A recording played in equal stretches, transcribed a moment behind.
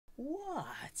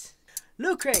What?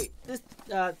 Loot Crate. This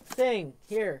thing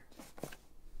here.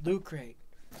 Loot Crate.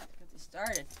 Get this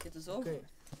started. Get this over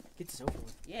with. Get this over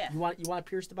with. Yeah. You want to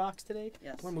pierce the box today?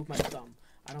 Yes. I want to move my thumb.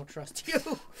 I don't trust you.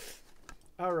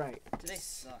 All right. Today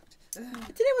sucked. Today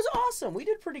was awesome. We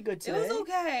did pretty good today. It was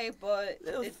okay, but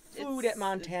food at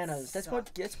Montana's. That's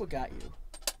what got you.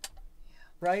 Yeah.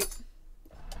 Right?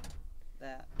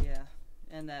 That, yeah.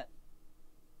 And that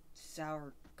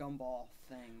sour gumball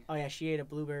thing. Oh yeah, she ate a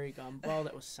blueberry gumball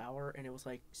that was sour, and it was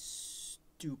like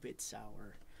stupid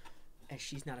sour. And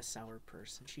she's not a sour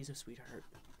person. She's a sweetheart.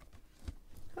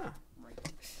 Huh. Right.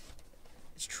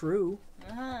 It's true.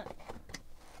 Uh-huh.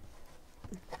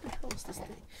 What the hell is this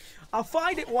thing? I'll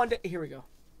find it one day. Here we go.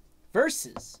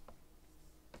 Versus.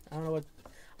 I don't know what.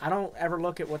 I don't ever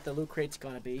look at what the loot crate's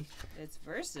gonna be. It's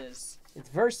versus. It's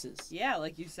versus. Yeah,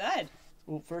 like you said.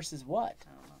 Well, versus what?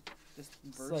 I don't know. Just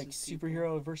It's versus like people.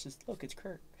 superhero versus. Look, it's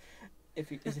Kurt.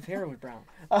 As if hair was brown.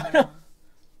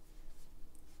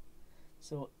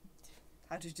 So.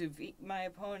 How to defeat my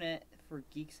opponent for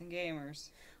geeks and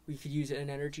gamers. We could use an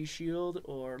energy shield,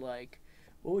 or like,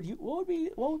 what would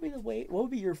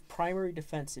be your primary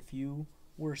defense if you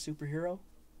were a superhero?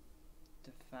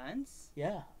 Defense?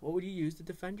 Yeah. What would you use to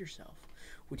defend yourself?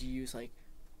 Would you use like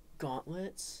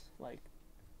gauntlets, like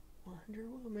Wonder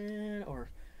Woman, or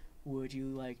would you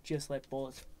like just let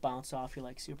bullets bounce off you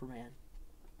like Superman?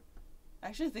 I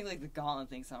actually think like the gauntlet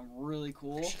thing sounds really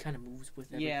cool. She kind of moves with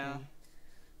everything. Yeah.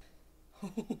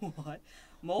 What?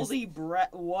 Moldy bread?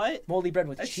 What? Moldy bread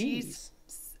with A cheese.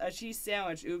 A cheese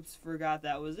sandwich. Oops, forgot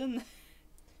that was in there.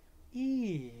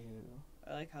 Ew.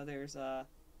 I like how there's a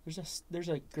There's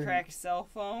a cracked cell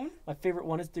phone. My favorite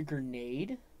one is the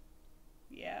grenade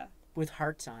Yeah. with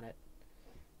hearts on it.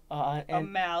 A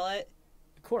And mallet.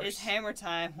 of course. It's hammer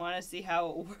time. Want to see how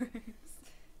it works?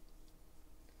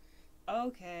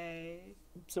 Okay.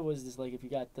 So was this like if you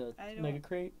got the I don't- Mega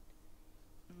Crate?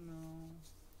 No.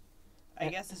 I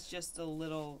guess it's just a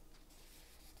little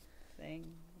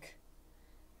thing.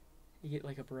 You get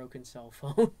like a broken cell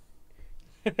phone.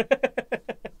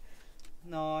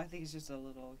 No, I think it's just a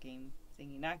little game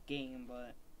thingy. Not game,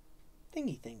 but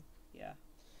Thingy thing. yeah.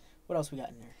 What else we got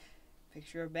in there?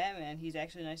 Picture of Batman. He's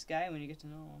actually a nice guy when you get to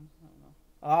know him. I don't know.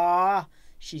 Ah,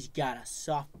 she's got a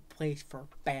soft place for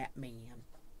Batman.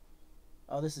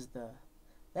 Oh, that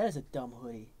is a dumb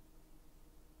hoodie.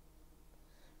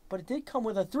 But it did come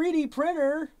with a 3D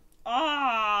printer.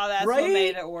 Ah, that's Right? what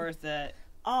made it worth it.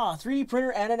 Ah, 3D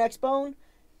printer and an X-Bone.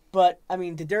 But, I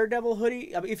mean, the Daredevil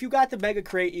hoodie, I mean, if you got the Mega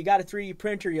Crate, you got a 3D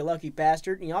printer, you lucky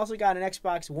bastard. And you also got an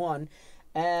Xbox One.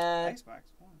 And Xbox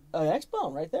One. an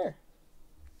X-Bone right there.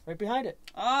 Right behind it.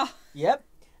 Ah, Yep.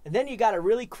 And then you got a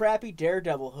really crappy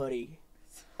Daredevil hoodie.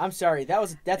 I'm sorry,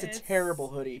 that's a It's- terrible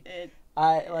hoodie. it.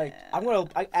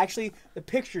 Actually, the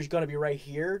picture's gonna be right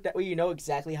here. That way you know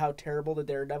exactly how terrible the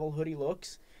Daredevil hoodie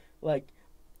looks. Like,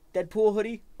 Deadpool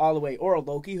hoodie, all the way. Or a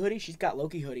Loki hoodie. She's got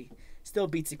Loki hoodie. Still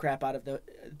beats the crap out of the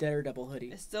Daredevil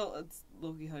hoodie. It's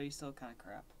Loki hoodie's still kind of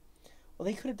crap. Well,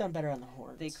 they could have done better on the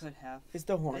horns. They could have. It's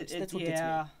the horns. That's what yeah.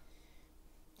 gets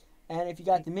me. And if you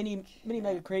got the mini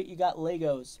Mega Crate, you got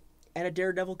Legos. And a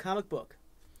Daredevil comic book.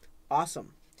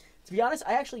 Awesome. To be honest,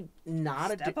 I actually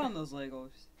not Step on those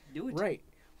Legos. Do it. Right.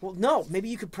 Well, no. Maybe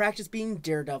you could practice being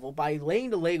Daredevil by laying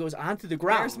the Legos onto the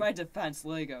ground. There's my defense,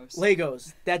 Legos.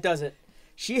 Legos. That does it.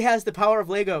 She has the power of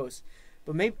Legos.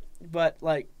 But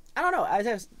like, I don't know. As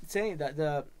I was saying,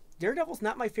 the Daredevil's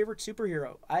not my favorite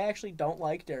superhero. I actually don't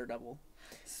like Daredevil.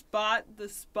 Spot the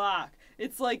Spock.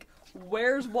 It's like,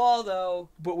 where's Waldo?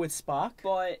 But with Spock,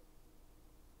 But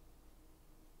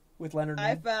with Leonard,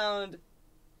 I found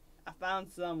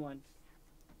someone.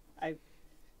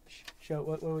 show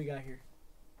what do we got here?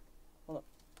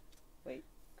 Wait.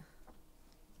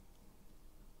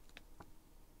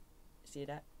 See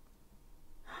that?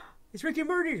 It's Rick and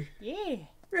Morty. Yeah.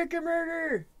 Rick and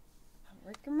Morty.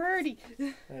 Rick and Morty.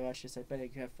 I watch this. I bet I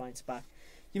can find Spock.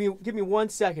 Give me 1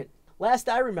 second. Last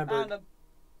I remember. Found him.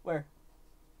 Where?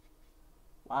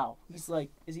 Wow. He's like,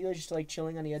 is he just like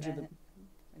chilling on the edge of the?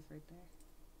 Like right there.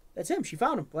 That's him. She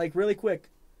found him like really quick.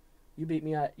 You beat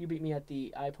me at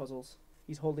the eye puzzles.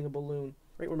 He's holding a balloon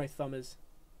right where my thumb is.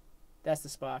 That's the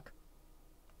Spock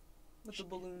With the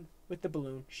balloon. with the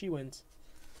balloon. She wins.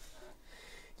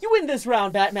 You win this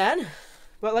round, Batman.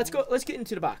 But let's go. Let's get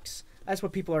into the box. That's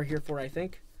what people are here for, I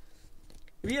think.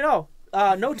 You know,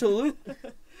 note to Loot.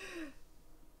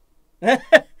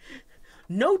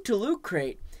 Note to Loot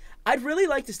Crate. I'd really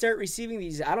like to start receiving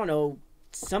these. I don't know,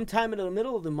 sometime in the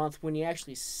middle of the month when you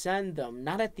actually send them,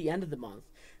 not at the end of the month,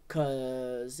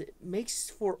 because it makes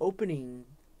for opening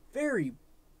very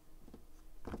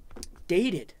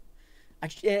dated.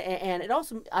 And it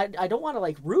also, I don't want to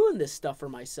like ruin this stuff for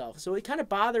myself, so it kind of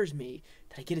bothers me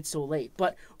that I get it so late.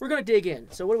 But we're gonna dig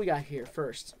in. So what do we got here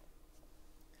first?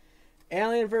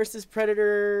 Alien versus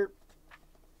Predator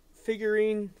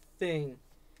figurine thing,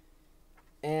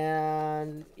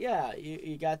 and yeah,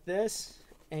 you got this,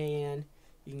 and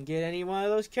you can get any one of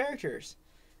those characters.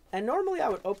 And normally I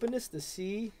would open this to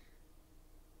see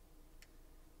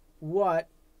what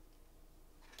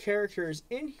character is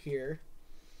in here.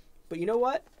 But you know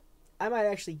what? I might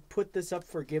actually put this up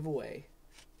for giveaway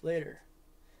later.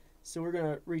 So we're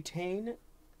going to retain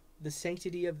the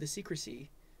sanctity of the secrecy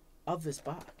of this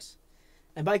box.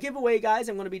 And by giveaway, guys,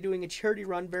 I'm going to be doing a charity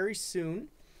run very soon.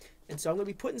 And so I'm going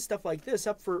to be putting stuff like this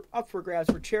up for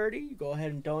grabs for charity. You go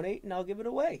ahead and donate, and I'll give it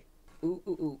away. Ooh,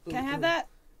 ooh, ooh, Can I have that?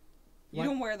 You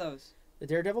don't wear those. The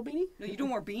Daredevil beanie? No, you don't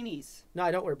wear beanies. No,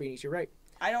 I don't wear beanies. You're right.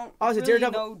 I don't Oh, it's a really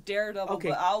Daredevil. know Daredevil, Okay.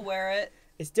 but I'll wear it.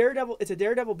 It's Daredevil. It's a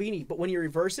Daredevil beanie, but when you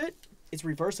reverse it, it's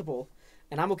reversible.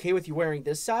 And I'm okay with you wearing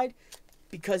this side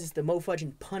because it's the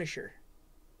Mofudging Punisher.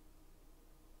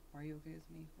 Are you okay with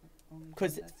me? Only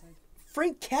 'Cause that side?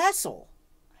 Frank Castle.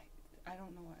 I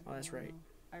don't know. Oh, that's right. Know.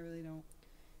 I really don't.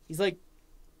 He's like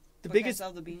the But biggest. Can I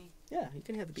sell the beanie? Yeah, you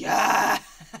can have the beanie. Yeah.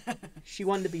 She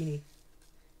won the beanie.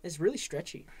 It's really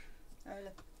stretchy.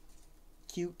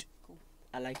 Cute. Cool.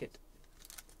 I like it.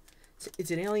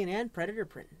 It's an Alien and Predator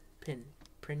print. Print.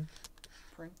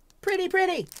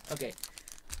 Pretty. Okay.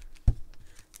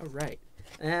 All right.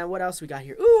 And what else we got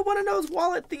here? Ooh, one of those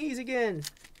wallet thingies again.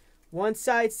 One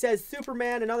side says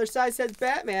Superman, another side says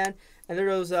Batman, and they're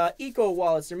those eco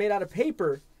wallets. They're made out of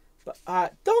paper. But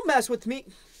don't mess with me,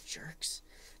 jerks.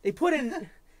 They put in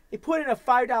a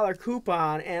 $5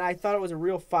 coupon, and I thought it was a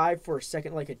real 5 for a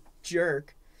second, like a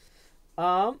jerk.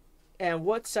 And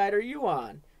what side are you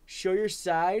on? Show your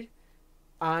side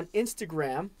on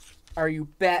Instagram. Are you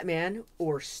Batman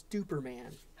or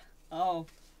Stuperman? Oh.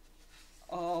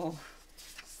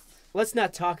 Let's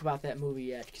not talk about that movie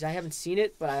yet, because I haven't seen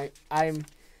it, but I'm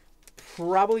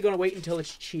probably going to wait until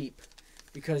it's cheap,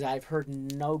 because I've heard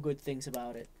no good things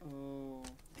about it. Oh.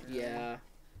 Really? Yeah,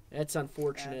 that's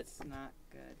unfortunate. That's not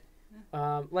good.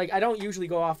 Like, I don't usually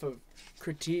go off of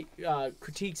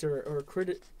critiques or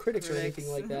critics or anything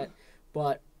like that,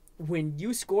 but when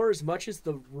you score as much as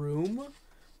The Room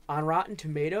on Rotten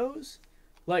Tomatoes,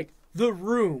 like, The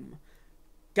Room,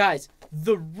 guys,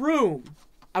 The Room.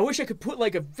 I wish I could put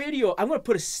like a video. I'm going to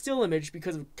put a still image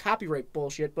because of copyright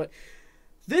bullshit, but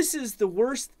this is the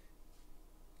worst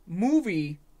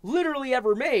movie literally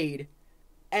ever made,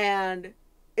 and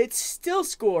it's still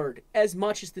scored as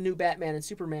much as the new Batman and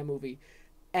Superman movie,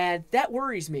 and that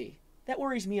worries me. That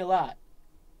worries me a lot.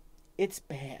 It's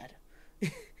bad.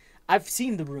 I've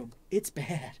seen The Room. It's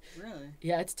bad. Really?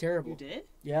 Yeah, it's terrible. You did?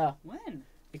 Yeah. When?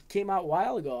 It came out a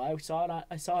while ago. I saw it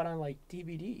on like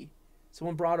DVD.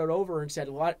 Someone brought it over and said,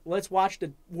 "Let's watch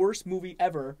the worst movie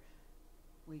ever."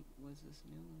 Wait, was this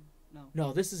new? No.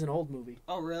 No, this is an old movie.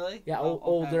 Oh, really? Yeah, oh, okay.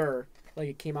 older. Like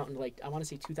it came out in like I want to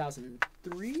say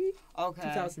 2003, Okay.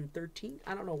 2013.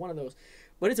 I don't know, one of those.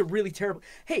 But it's a really terrible.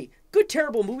 Hey, good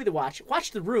terrible movie to watch.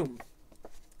 Watch The Room.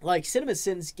 Like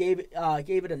CinemaSins gave it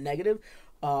a negative.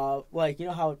 Like you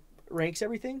know how it ranks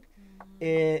everything.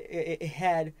 It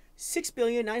had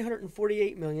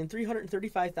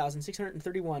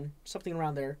 6,948,335,631, something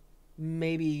around there.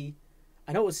 Maybe,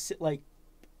 I know it was like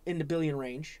in the billion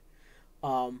range.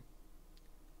 A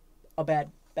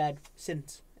bad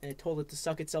sentence, and it told it to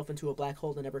suck itself into a black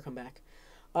hole to never come back.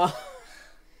 Oh,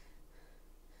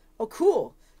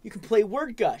 cool! You can play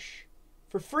Word Gush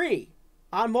for free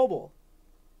on mobile.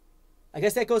 I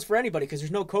guess that goes for anybody because there's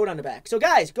no code on the back. So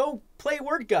guys, go play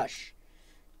Word Gush.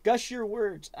 Gush your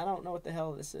words. I don't know what the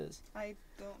hell this is. I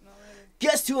don't know either.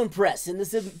 Guess to impress in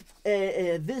this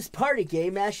party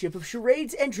game mashup of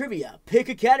charades and trivia. Pick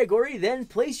a category, then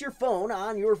place your phone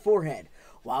on your forehead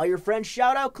while your friends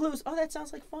shout out clues. Oh, that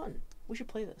sounds like fun. We should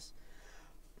play this.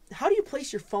 How do you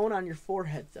place your phone on your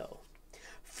forehead, though?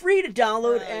 Free to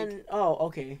download and... Oh,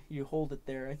 okay. You hold it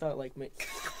there. I thought like...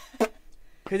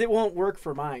 Because it won't work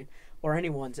for mine. Or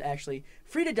anyone's, actually.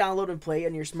 Free to download and play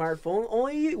on your smartphone.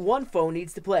 Only one phone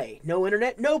needs to play. No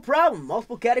internet, no problem.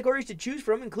 Multiple categories to choose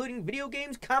from, including video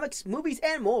games, comics, movies,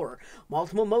 and more.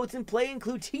 Multiple modes in play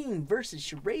include team versus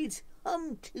charades,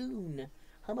 Hum-a-Tune.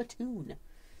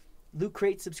 Loot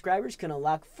Crate subscribers can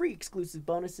unlock free exclusive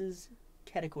bonuses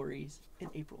categories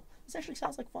in April. This actually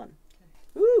sounds like fun.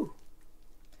 Woo!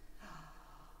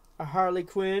 A Harley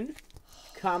Quinn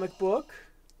comic book.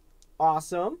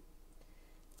 Awesome.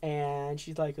 And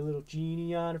she's like a little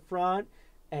genie on the front.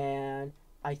 And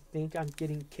I think I'm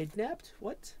getting kidnapped.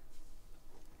 What?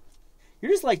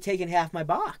 You're just like taking half my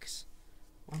box.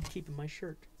 I'm keeping my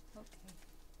shirt. Okay.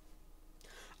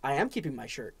 I am keeping my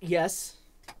shirt. Yes.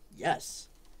 Yes.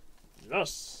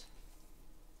 Yes.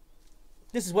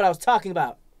 This is what I was talking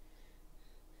about.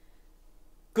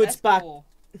 Good That's Spock. cool.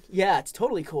 Yeah, it's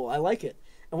totally cool. I like it.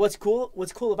 And what's cool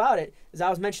about it is I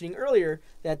was mentioning earlier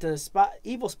that the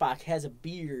evil Spock has a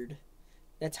beard.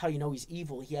 That's how you know he's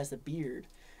evil. He has the beard.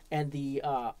 And the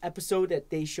episode that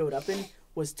they showed up in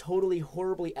was totally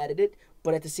horribly edited,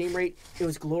 but at the same rate, it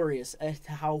was glorious as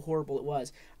to how horrible it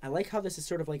was. I like how this is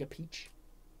sort of like a peach.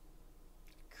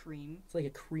 Cream. It's like a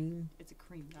cream. It's a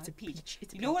cream, not It's a peach.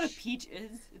 It's a You know what a peach. peach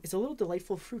is? It's a little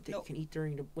delightful fruit that No. you can eat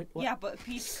during the winter. Yeah, but a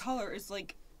peach color is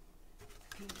like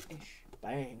pinkish.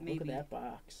 Bang! Look Maybe. at that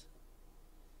box.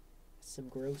 Some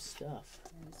gross stuff.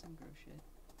 That is some gross shit.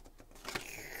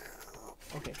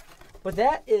 Okay, but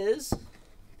that is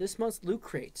this month's Loot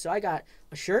Crate. So I got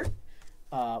a shirt.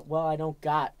 Well, I don't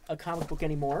got a comic book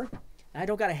anymore. I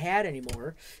don't got a hat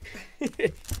anymore. We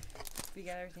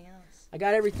got everything else. I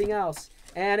got everything else.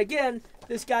 And again,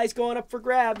 this guy's going up for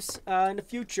grabs in the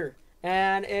future.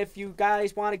 And if you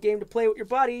guys want a game to play with your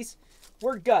buddies,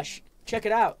 Word Gush. Check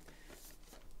it out.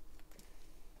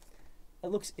 It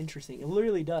looks interesting. It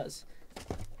literally does.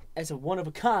 As a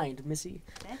one-of-a-kind, Missy.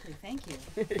 Thank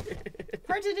you.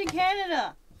 Printed in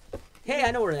Canada. Hey,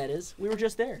 I know where that is. We were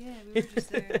just there. Yeah, we were just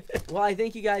there. Well, I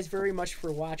thank you guys very much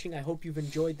for watching. I hope you've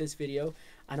enjoyed this video.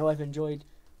 I know I've enjoyed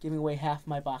giving away half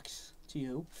my box to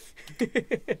you.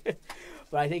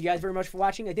 But I thank you guys very much for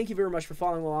watching. I thank you very much for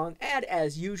following along. And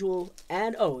as usual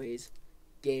and always,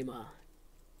 game on.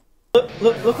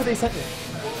 Look what they sent me.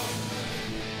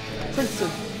 Princeton.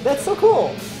 That's so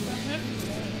cool.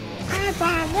 I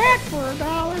buy that for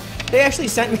 $1. They actually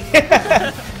sent me.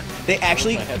 They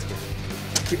actually.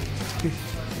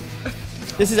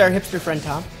 This is our hipster friend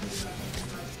Tom.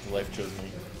 Life chose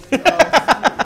me.